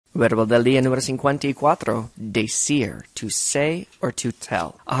Verbo del día número 54. DECIR, to say or to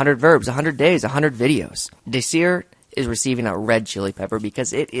tell. 100 verbs, 100 days, 100 videos. DECIR is receiving a red chili pepper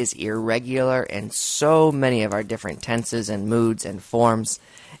because it is irregular in so many of our different tenses and moods and forms.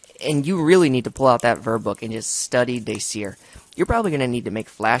 And you really need to pull out that verb book and just study DECIR. You're probably going to need to make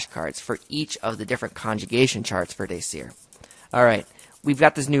flashcards for each of the different conjugation charts for DECIR. All right. We've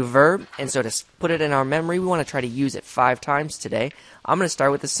got this new verb, and so to put it in our memory, we want to try to use it 5 times today. I'm going to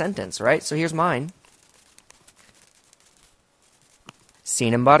start with a sentence, right? So here's mine.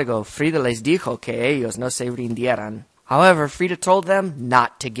 Sin embargo, Frida les dijo que ellos no se rindieran. However, Frida told them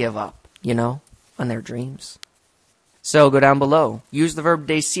not to give up, on their dreams. So go down below. Use the verb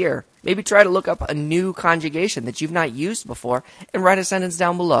DECIR. Maybe try to look up a new conjugation that you've not used before and write a sentence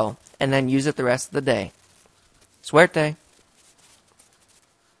down below, and then use it the rest of the day. Suerte!